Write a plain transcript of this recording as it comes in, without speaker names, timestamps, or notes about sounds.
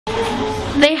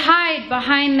They hide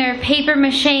behind their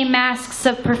papier-mâché masks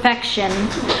of perfection.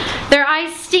 Their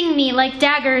eyes sting me like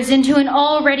daggers into an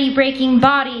already breaking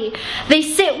body. They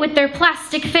sit with their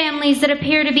plastic families that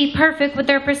appear to be perfect with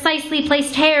their precisely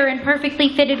placed hair and perfectly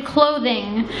fitted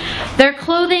clothing. Their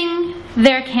clothing,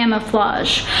 their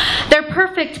camouflage. Their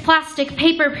perfect plastic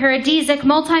paper paradisiac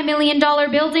multi-million-dollar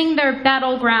building, their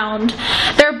battleground.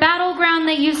 Their battleground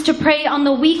they used to prey on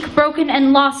the weak, broken,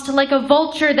 and lost like a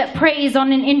vulture that preys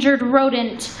on an injured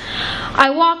rodent. I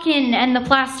walk in and the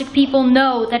plastic people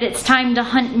know that it's time to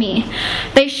hunt me.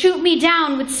 They shoot me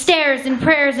down with stares and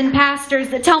prayers and pastors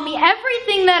that tell me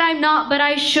everything that I'm not but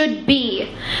I should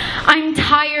be. I'm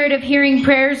tired of hearing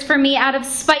prayers for me out of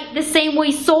spite, the same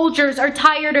way soldiers are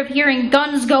tired of hearing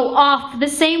guns go off, the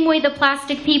same way the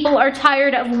plastic people are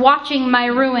tired of watching my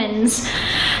ruins,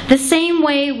 the same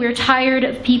way we're tired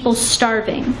of people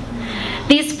starving.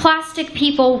 These plastic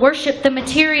people worship the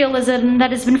materialism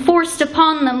that has been forced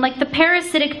upon them, like the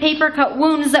parasitic paper-cut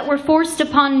wounds that were forced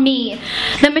upon me.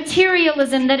 The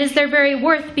materialism that is their very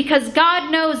worth, because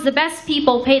God knows the best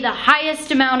people pay the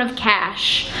highest amount of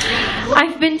cash.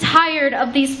 I've been tired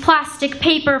of these plastic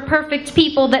paper perfect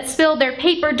people that spill their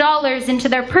paper dollars into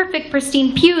their perfect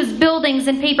pristine pews, buildings,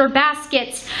 and paper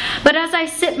baskets. But as I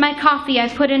sip my coffee, I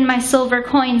put in my silver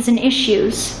coins and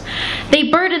issues. They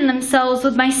burden themselves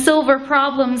with my silver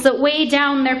problems that weigh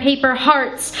down their paper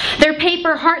hearts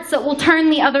that will turn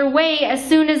the other way as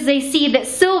soon as they see that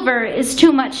silver is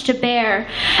too much to bear,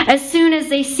 as soon as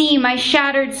they see my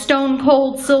shattered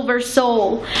stone-cold silver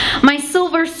soul, my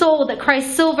silver soul that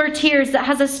cries silver tears, that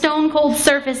has a stone-cold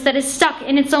surface that is stuck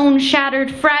in its own shattered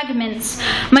fragments.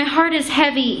 My heart is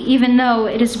heavy even though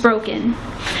it is broken.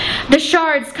 The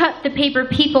shards cut the paper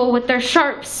people with their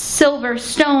sharp silver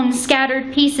stone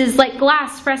scattered pieces like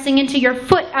glass pressing into your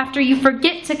foot after you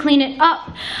forget to clean it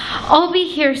up. I'll be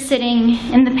here sitting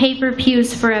in the paper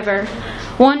pews forever,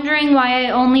 wondering why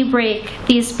I only break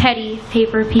these petty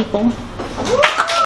paper people.